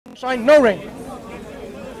Sunshine, no rain.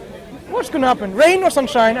 What's going to happen? Rain or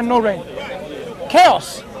sunshine and no rain?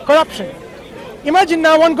 Chaos, corruption. Imagine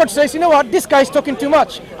now one God says, you know what, this guy's talking too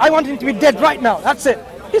much. I want him to be dead right now. That's it.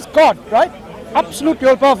 He's God, right? Absolutely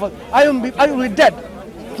all-powerful. I will be dead.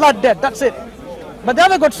 Flood dead. That's it. But the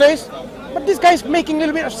other God says, but this guy's making a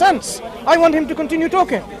little bit of sense. I want him to continue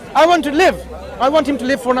talking. I want to live. I want him to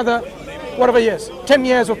live for another, whatever years. 10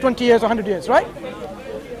 years or 20 years or 100 years, right?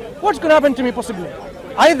 What's going to happen to me possibly?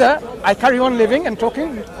 Either I carry on living and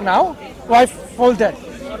talking now, or I fall dead.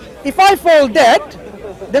 If I fall dead,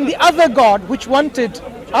 then the other God,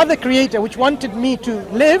 other creator, which wanted me to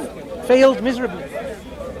live, failed miserably.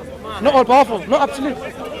 Not all-powerful, not absolute.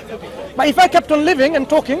 But if I kept on living and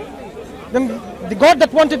talking, then the God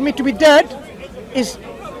that wanted me to be dead is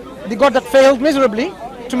the God that failed miserably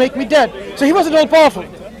to make me dead. So he wasn't all-powerful.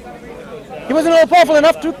 He wasn't all-powerful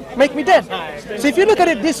enough to make me dead. So if you look at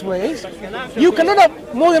it this way, you cannot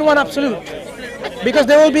have more than one absolute, because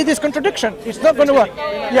there will be this contradiction. It's not going to work.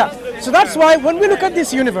 Yeah. So that's why when we look at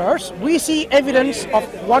this universe, we see evidence of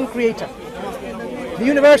one creator. The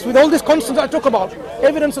universe, with all these constants I talk about,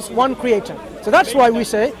 evidence of one creator. So that's why we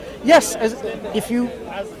say, yes, if you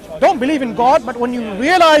don't believe in God, but when you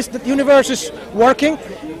realize that the universe is working,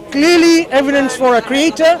 clearly evidence for a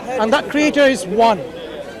creator, and that creator is one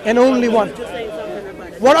and only one.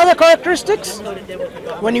 What other characteristics?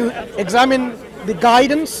 When you examine the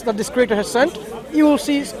guidance that this creator has sent, you will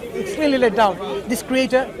see it's clearly laid down. This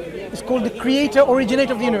creator is called the creator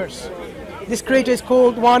originator of the universe. This creator is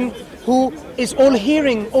called one who is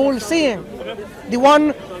all-hearing, all-seeing, the one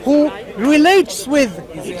who relates with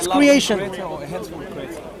its creation.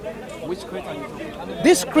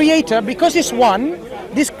 This creator, because it's one,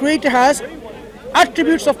 this creator has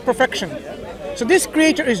attributes of perfection. So this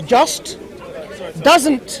creator is just,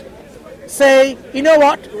 doesn't say, you know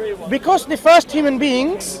what, because the first human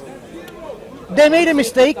beings, they made a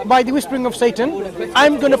mistake by the whispering of Satan,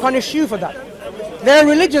 I'm going to punish you for that. There are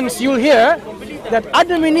religions you'll hear that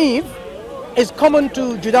Adam and Eve is common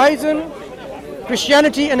to Judaism,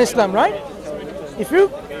 Christianity and Islam, right? If you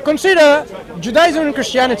consider Judaism and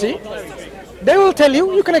Christianity, they will tell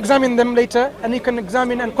you, you can examine them later and you can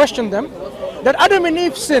examine and question them, that Adam and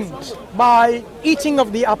Eve sinned by eating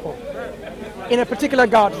of the apple in a particular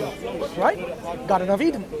garden, right? Garden of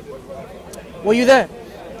Eden. Were you there?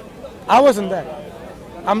 I wasn't there.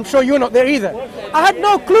 I'm sure you're not there either. I had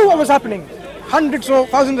no clue what was happening hundreds or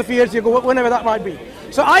thousands of years ago, whenever that might be.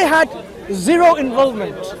 So I had zero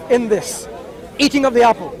involvement in this eating of the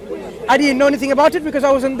apple. I didn't know anything about it because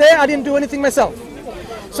I wasn't there. I didn't do anything myself.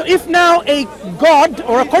 So if now a God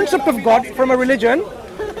or a concept of God from a religion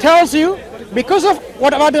tells you, because of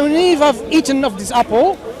what Adam and Eve have eaten of this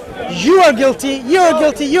apple, you are guilty, you are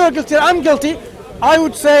guilty, you are guilty, I'm guilty, I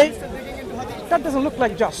would say, that doesn't look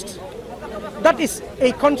like just. That is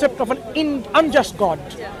a concept of an unjust God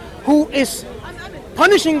who is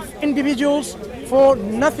punishing individuals for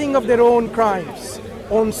nothing of their own crimes,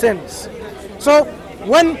 own sins. So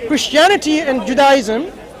when Christianity and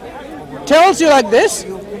Judaism tells you like this,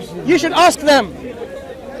 you should ask them,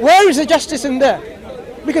 where is the justice in there?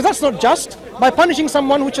 Because that's not just by punishing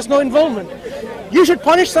someone which has no involvement. You should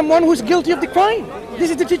punish someone who's guilty of the crime.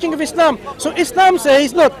 This is the teaching of Islam. So Islam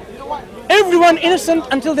says, look, everyone innocent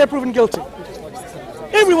until they're proven guilty.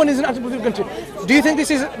 Everyone is until proven guilty. Do you think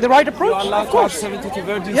this is the right approach? Of course. 72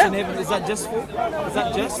 virgins in heaven. Is that just? Is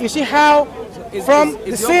that just? You see how from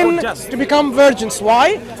the sin to become virgins.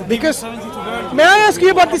 Why? Because, may I ask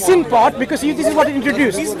you about the sin part? Because this is what it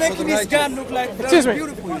introduced. He's making his God look like very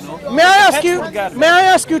beautiful, you know. May I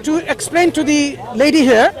ask you to explain to the lady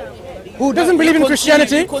here, who doesn't believe in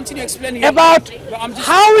Christianity, about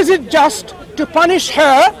how is it just to punish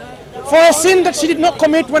her for a sin that she did not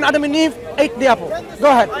commit when Adam and Eve ate the apple? Go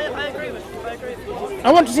ahead.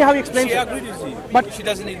 I want to see how he explains it. But she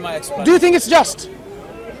doesn't need my explanation. Do you think it's just?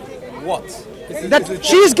 What? That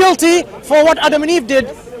she's guilty for what Adam and Eve did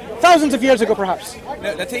thousands of years ago, perhaps.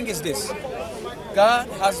 No, the thing is this. God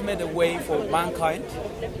has made a way for mankind,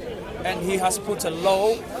 and he has put a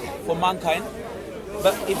law for mankind.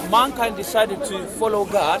 But if mankind decided to follow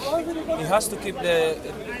God, he has to keep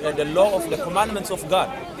the law of the commandments of God.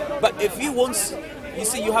 But if he wants, you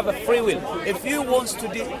see, you have a free will. If you want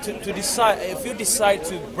to decide, if you decide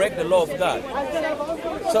to break the law of God,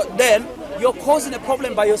 so then you're causing a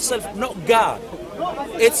problem by yourself, not God.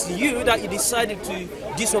 It's you that you decided to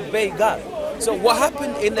disobey God. So what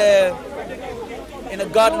happened in the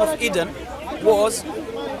Garden of Eden was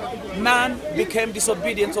man became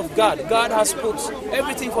disobedient of God. God has put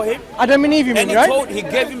everything for him. Adam and Eve, you mean, right? He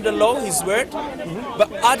gave him the law, his word,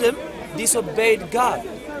 but Adam disobeyed God.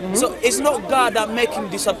 So it's not God that make him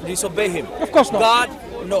disobey him. Of course not.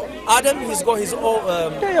 God, no. Adam, he's got his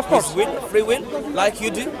own of course. his will, free will, like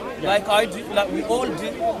you do, like I do, like we all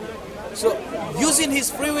do. So using his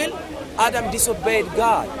free will, Adam disobeyed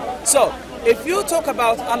God. So if you talk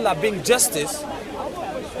about Allah being justice,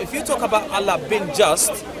 if you talk about Allah being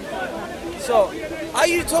just, so are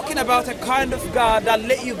you talking about a kind of God that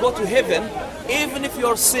let you go to heaven even if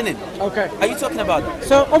you're sinning? Okay. Are you talking about that?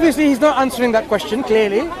 So obviously he's not answering that question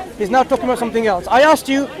clearly. He's now talking about something else. I asked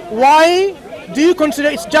you, why do you consider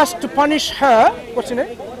it's just to punish her? What's her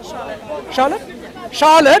name? Charlotte?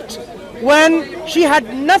 Charlotte, when she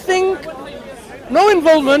had nothing, no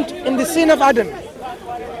involvement in the sin of Adam.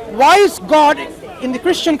 Why is God, in the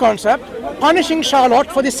Christian concept, punishing Charlotte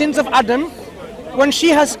for the sins of Adam when she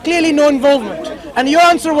has clearly no involvement? And your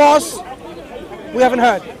answer was, we haven't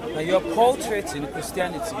heard. Now you're portrayting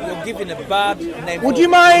Christianity. You're giving a bad name. Would you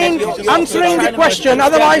mind answering the question?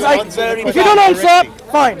 Otherwise, if you don't answer,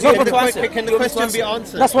 fine. No problem. Can the question be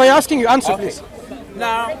answered? That's why I'm asking you. Answer, Okay. please.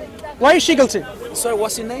 Now, Why is she guilty? sorry,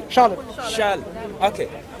 what's your name? Charlotte. Charlotte. Okay.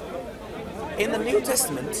 In the New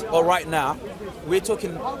Testament, or right now, we're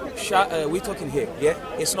talking here. Yeah,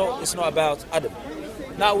 it's not about Adam.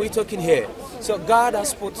 Now we're talking here. So God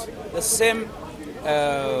has put the same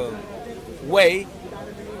way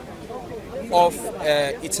of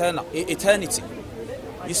eternity.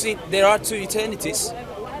 You see, there are two eternities: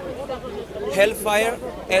 hellfire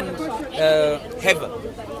and heaven.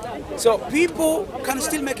 So people can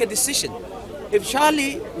still make a decision. If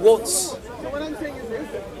Charlie wants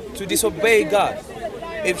to disobey God,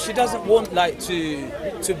 if she doesn't want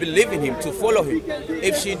to believe in him, to follow him,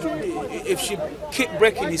 if she keep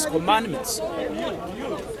breaking his commandments,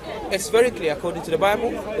 it's very clear according to the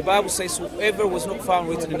Bible. The Bible says whoever was not found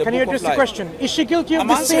written in the book of life. Can you address the question? Is she guilty of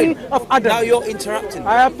the sin of Adam? Now you're interrupting.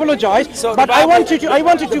 I apologize, So but the I Bible-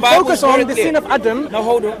 wanted the to Bible focus is very on the clear. sin of Adam. Now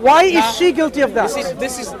hold on. Why Now, is she guilty of that?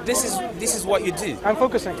 This is what you do. I'm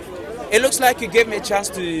focusing. It looks like you gave me a chance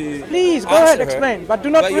to Please, go answer ahead, her, explain. But do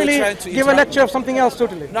not but you're really trying to give a interrupt lecture of something else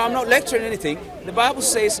totally. No, I'm not lecturing anything. The Bible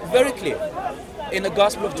says very clear. In the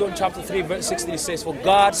Gospel of John chapter 3 verse 16 it says, "For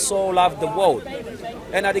God so loved the world,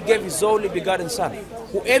 and that he gave his only begotten Son.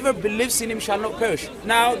 Whoever believes in him shall not perish."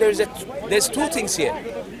 Now there's two things here.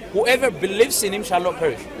 Whoever believes in him shall not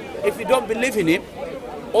perish. If you don't believe in him,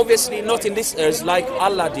 obviously not in this earth like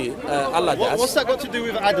Allah does. What's that got to do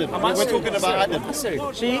with Adam? We're talking about Adam.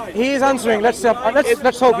 He is answering. Let's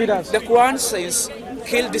hope he does. The Quran says,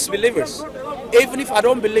 "Kill disbelievers." Even if I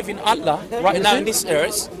don't believe in Allah right now in this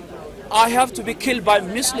earth, I have to be killed by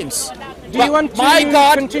Muslims. Do you want to my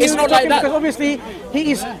God continue is not talking? like that. Because obviously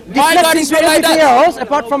he is My God deflecting is to not like everything that. else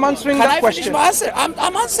apart from answering Can that I finish question. my answer?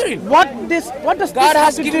 I'm answering. What does God this has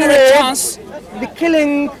have to do given her a with chance. the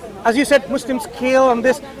killing, as you said, Muslims kill and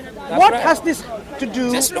this? What right. has this to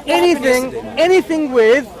do Just look what happened yesterday. anything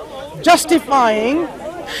with justifying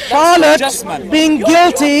Charlotte adjustment. being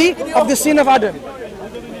guilty of the sin of Adam?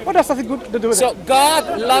 What does that have to do with So it?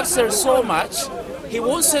 God loves her so much, he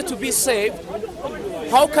wants her to be saved.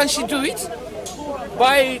 How can she do it?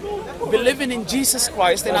 By believing in Jesus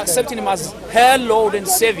Christ and accepting him as her Lord and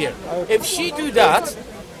Savior. If she do that,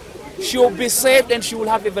 she will be saved and she will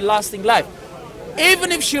have everlasting life.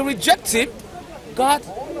 Even if she rejects him, God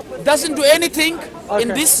doesn't do anything in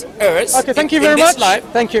this earth. Okay, thank you in very this much. Life,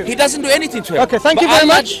 Thank you. He doesn't do anything to her. Okay, thank But you very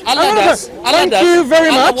Allah- much. Allah does. Allah Thank does. you very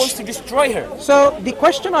Allah much. wants to destroy her. So the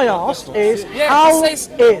question I asked is, Yeah, how it says,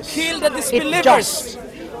 is kill the it disbelievers. just?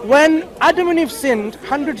 When Adam and Eve sinned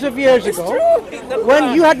hundreds of years ago, true.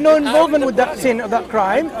 when you had no involvement with that sin or that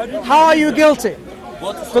crime, how are you guilty?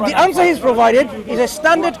 So the answer he's provided is a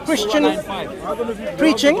standard Christian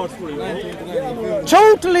preaching,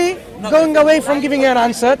 totally going away from giving an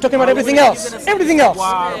answer, talking about everything else. Everything else.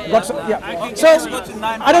 Yeah. So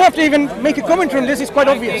I don't have to even make a commentary on this, it's quite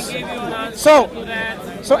obvious.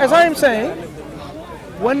 So as I am saying,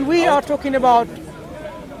 when we are talking about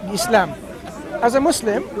Islam, as a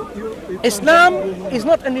Muslim, Islam is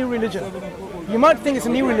not a new religion. You might think it's a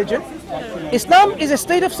new religion. Islam is a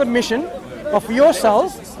state of submission of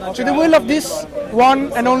yourself to the will of this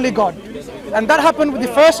one and only God. And that happened with the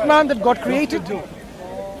first man that God created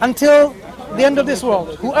until the end of this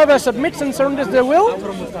world. Whoever submits and surrenders their will,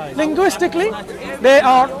 linguistically, they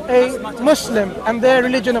are a Muslim and their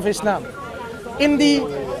religion of Islam. In the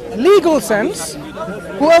legal sense,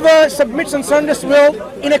 whoever submits and surrenders will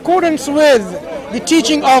in accordance with the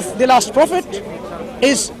teaching of the last prophet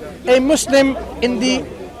is a Muslim in the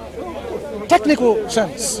technical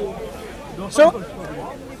sense. So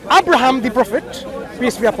Abraham the prophet,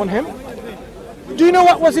 peace be upon him, do you know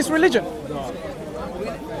what was his religion?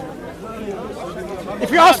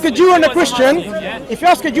 If you ask a Jew and a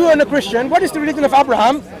Christian, what is the religion of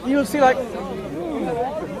Abraham? You will see like,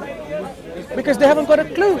 because they haven't got a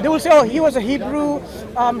clue. They will say, oh, he was a Hebrew,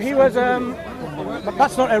 but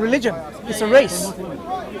that's not a religion, it's a race.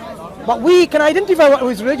 But we can identify what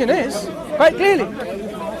his religion is, quite clearly.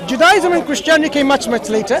 Judaism and Christianity came much, much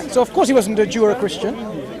later, so of course he wasn't a Jew or a Christian.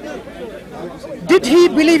 Did he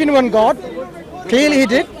believe in one God? Clearly he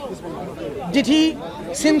did. Did he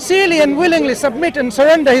sincerely and willingly submit and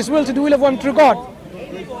surrender his will to the will of one true God?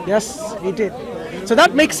 Yes, he did. So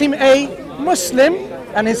that makes him a Muslim,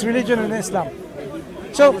 and his religion is Islam.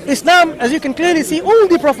 So Islam, as you can clearly see, all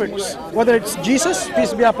the prophets, whether it's Jesus,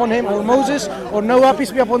 peace be upon him, or Moses, or Noah,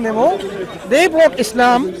 peace be upon them all, they brought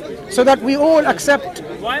Islam so that we all accept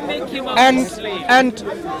and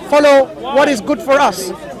follow what is good for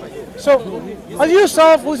us. So as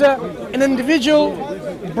yourself, who's an individual,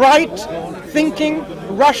 bright, thinking,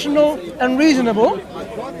 rational and reasonable,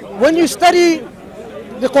 when you study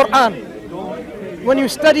the Quran, when you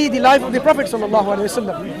study the life of the Prophet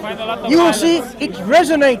ﷺ, you will see it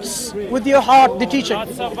resonates with your heart, the teaching.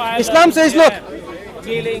 Islam says, look,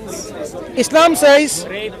 Islam says,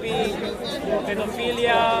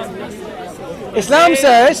 Islam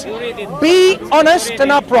says, be honest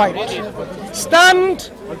and upright.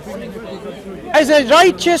 Stand as a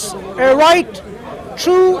righteous, a right,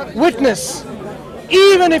 true witness,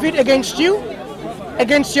 even if it's against you,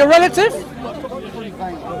 against your relative.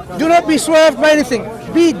 Do not be swerved by anything.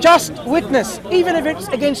 Be just witness, even if it's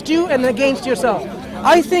against you and against yourself.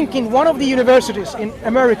 I think in one of the universities in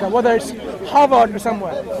America, whether it's Harvard or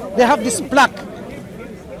somewhere, they have this plaque,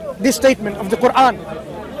 this statement of the Quran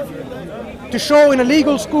to show in a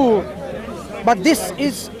legal school. But this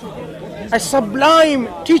is a sublime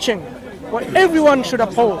teaching what everyone should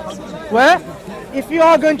uphold, where if you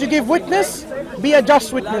are going to give witness, be a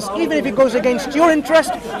just witness, even if it goes against your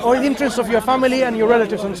interest or the interests of your family and your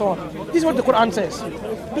relatives and so on. This is what the Quran says.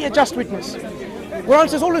 Be a just witness. The Quran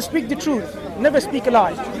says always speak the truth, never speak a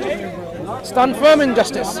lie. Stand firm in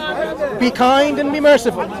justice. Be kind and be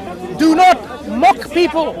merciful. Do not mock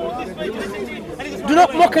people. Do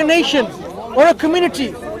not mock a nation or a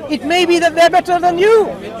community. It may be that they're better than you.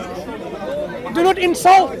 Do not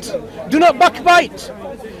insult. Do not backbite.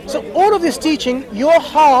 So all of this teaching, your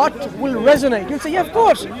heart will resonate. You'll say, yeah, of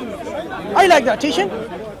course. I like that teaching.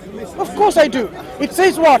 Of course I do. It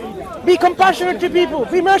says what? Be compassionate to people.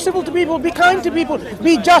 Be merciful to people. Be kind to people.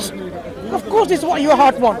 Be just. Of course this is what your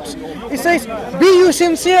heart wants. It says, be you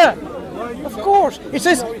sincere. Of course. It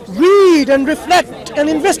says, read and reflect and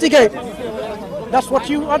investigate. That's what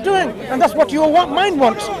you are doing. And that's what your mind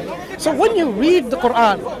wants. So when you read the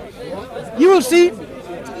Quran, you will see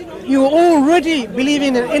you already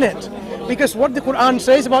believing in it, because what the Quran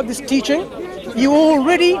says about this teaching, you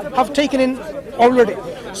already have taken in already.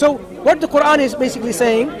 So what the Quran is basically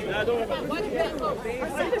saying,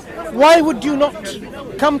 why would you not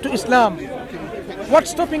come to Islam?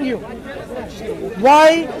 What's stopping you?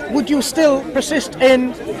 Why would you still persist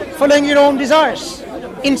in following your own desires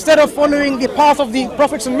instead of following the path of the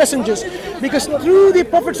prophets and messengers? Because through the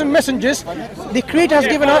prophets and messengers, the Creator has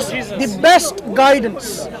given us the best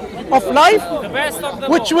guidance of life,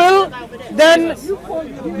 which will then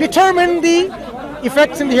determine the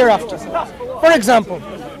effects in the hereafter. For example,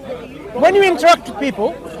 when you interact with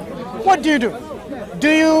people, what do? Do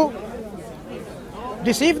you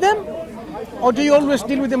deceive them, or do you always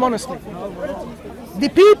deal with them honestly? The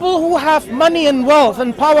people who have money and wealth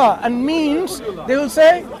and power and means, they will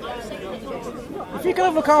say, if you can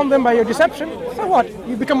overcome them by your deception, so what?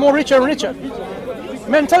 You become more richer and richer.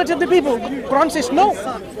 Mentality of the people. Quran says no.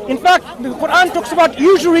 In fact, the Quran talks about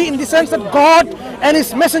usury in the sense that God and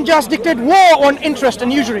His messengers dictate war on interest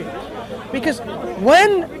and usury. Because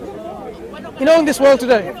when, in this world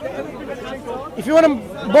today, if you want to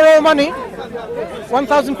borrow money,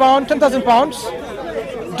 £1,000,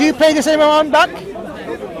 £10,000, do you pay the same amount back?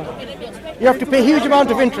 You have to pay a huge amount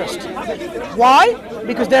of interest. Why?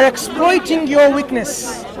 Because they're exploiting your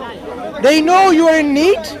weakness. They know you are in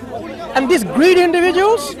need, and these greedy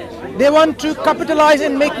individuals, they want to capitalize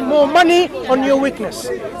and make more money on your weakness.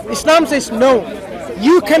 Islam says no.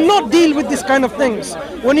 You cannot deal with this kind of things.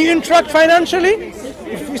 When you interact financially,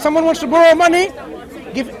 if someone wants to borrow money,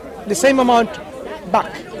 give the same amount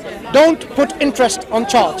back. Don't put interest on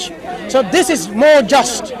charge. So this is more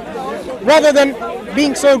just, rather than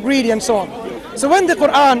being so greedy and so on. So when the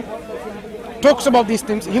Quran talks about these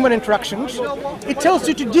things, human interactions, it tells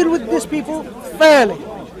you to deal with these people fairly.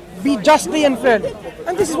 Be justly and fairly.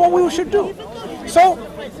 And this is what we should do. So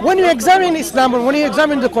when you examine Islam, or when you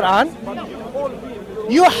examine the Quran,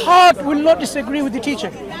 your heart will not disagree with the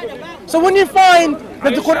teaching. So when you find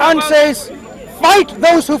that the Quran says, fight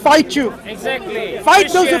those who fight you. Exactly.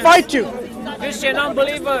 Fight those who fight you. Christian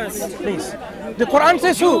unbelievers. Please. The Quran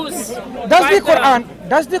says who? Jews.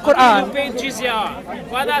 Does the Quran You pay jizya.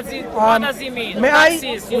 What does it mean? may I-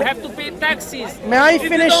 Taxes. You have to pay taxes. May I If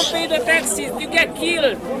finish? you don't pay the taxes, you get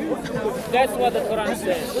killed. That's what the Quran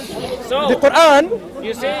says. So, The Quran,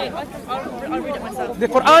 you say, the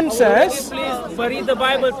Quran says, please read the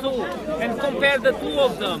Bible too and compare the two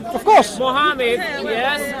of them. of course, Muhammad,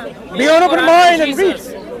 yes, Be in an open Quran mind and read.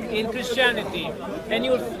 Jesus in Christianity, and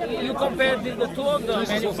you compare the two of them,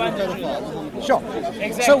 and you find the difference. sure.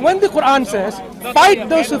 So when the Quran says, fight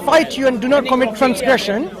those who fight you and do not commit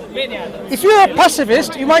transgression, if you're a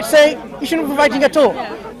pacifist, you might say you shouldn't be fighting at all.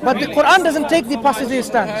 But the Quran doesn't take the pacifist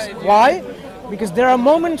stance. Why? Because there are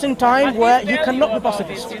moments in time where you cannot be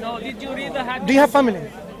pacifist. You know, did you read the hadith? Do you have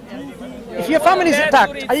family? If your family is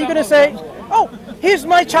attacked, are you going to say, oh, here's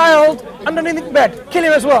my child underneath the bed, kill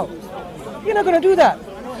him as well? You're not going to do that.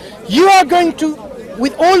 You are going to,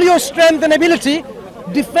 with all your strength and ability,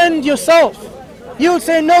 defend yourself. You will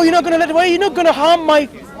say, no, you're not going to let it away. You're not going to harm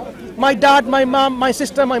my dad, my mom, my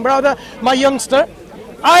sister, my brother, my youngster.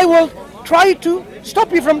 I will try to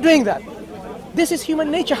stop you from doing that. This is human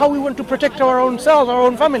nature, how we want to protect our own selves, our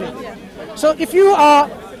own family. So if you are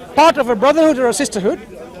part of a brotherhood or a sisterhood,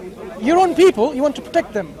 your own people, you want to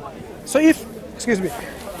protect them. So if, excuse me,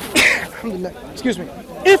 alhamdulillah, excuse me,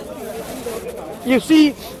 if you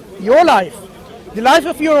see your life, the life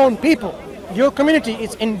of your own people, your community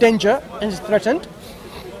is in danger and is threatened,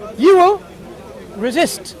 you will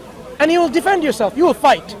resist and you will defend yourself, you will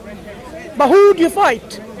fight. But who do you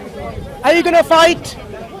fight? Are you going to fight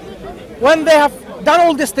when they have done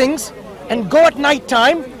all these things and go at night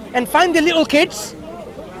time and find the little kids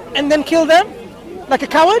and then kill them like a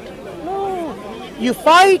coward? No. You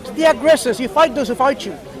fight the aggressors, you fight those who fight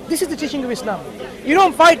you. This is the teaching of Islam. You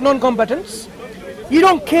don't fight non-combatants. You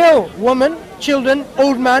don't kill women, children,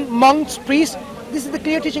 old men, monks, priests. This is the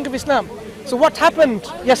clear teaching of Islam. So what happened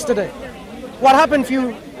yesterday? What happened a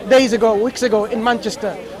few days ago, weeks ago in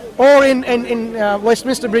Manchester or in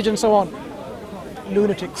Westminster Bridge and so on?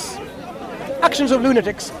 Lunatics. Actions of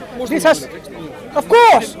lunatics. This has, of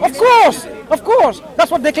course. That's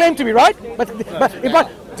what they claim to be, right?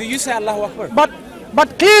 But Do you say Allahu Akbar?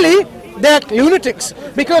 but clearly they're lunatics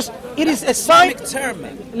because it is a sign. Term.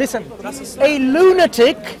 Listen, a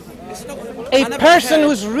lunatic, a person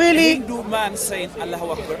who's really. Hindu man saying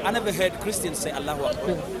Allahu Akbar. I never heard Christians say Allahu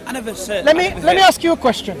Akbar. I never said. Let me ask you a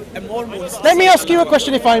question. Let Let me ask you a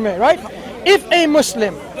question, if I may, right? If a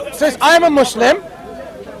Muslim says, I am a Muslim,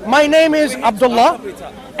 my name is Abdullah,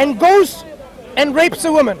 and goes and rapes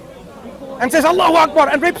a woman, and says Allahu Akbar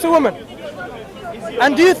and rapes a woman,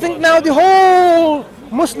 and do you think now the whole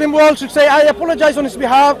Muslim world should say, I apologize on his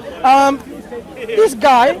behalf? This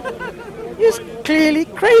guy is clearly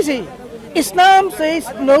crazy. Islam says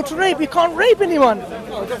no to rape. You can't rape anyone.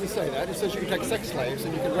 No, it doesn't say that. It says you can take sex slaves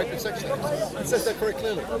and you can rape the sex slaves. It says that very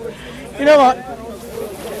clearly. You know what?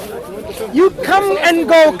 You come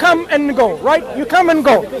and go, right? You come and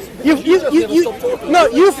go.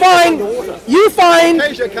 You find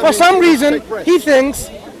for some reason he thinks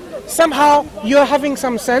somehow you're having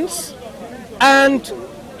some sense and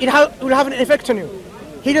it will have an effect on you.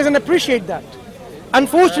 He doesn't appreciate that.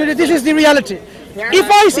 Unfortunately, this is the reality.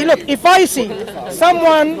 If I see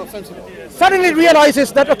someone suddenly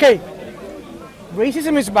realizes that, okay,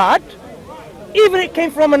 racism is bad, even it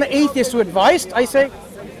came from an atheist who advised, I say,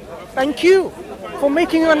 thank you for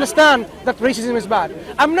making you understand that racism is bad.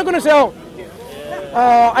 I'm not going to say,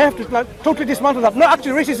 I have to totally dismantle that. No,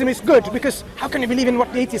 actually racism is good because how can you believe in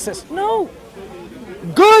what the atheist says? No.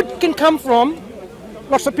 Good can come from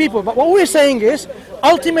lots of people, but what we're saying is,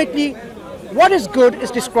 ultimately, what is good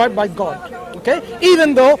is described by God, okay?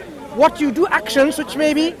 Even though what you do, actions which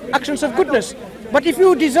may be actions of goodness. But if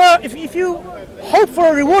you if you hope for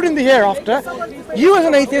a reward in the hereafter, you as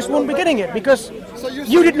an atheist won't be getting it because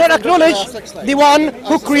you did not acknowledge the one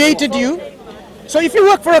who created you. So if you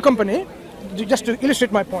work for a company, just to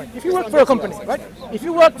illustrate my point, if you work for a company, right? If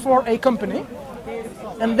you work for a company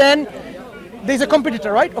and then there's a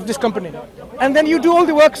competitor, right, of this company, and then you do all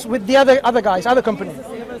the works with the other guys, other company.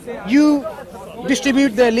 You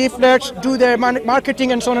distribute their leaflets, do their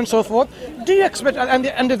marketing and so on and so forth. Do you expect at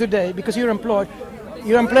the end of the day, because you're employed,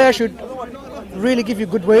 your employer should really give you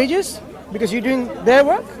good wages because you're doing their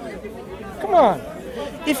work? Come on.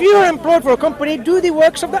 If you are employed for a company, do the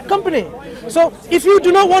works of that company. So if you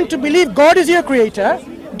do not want to believe God is your creator,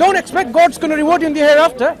 don't expect God's going to reward you in the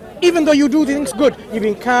hereafter, even though you do things good. You've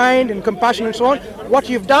been kind and compassionate and so on. What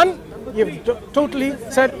you've done, you've totally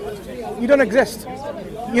said you don't exist.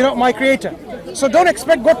 my creator. So don't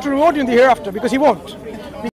expect God to reward you in the hereafter, because he won't.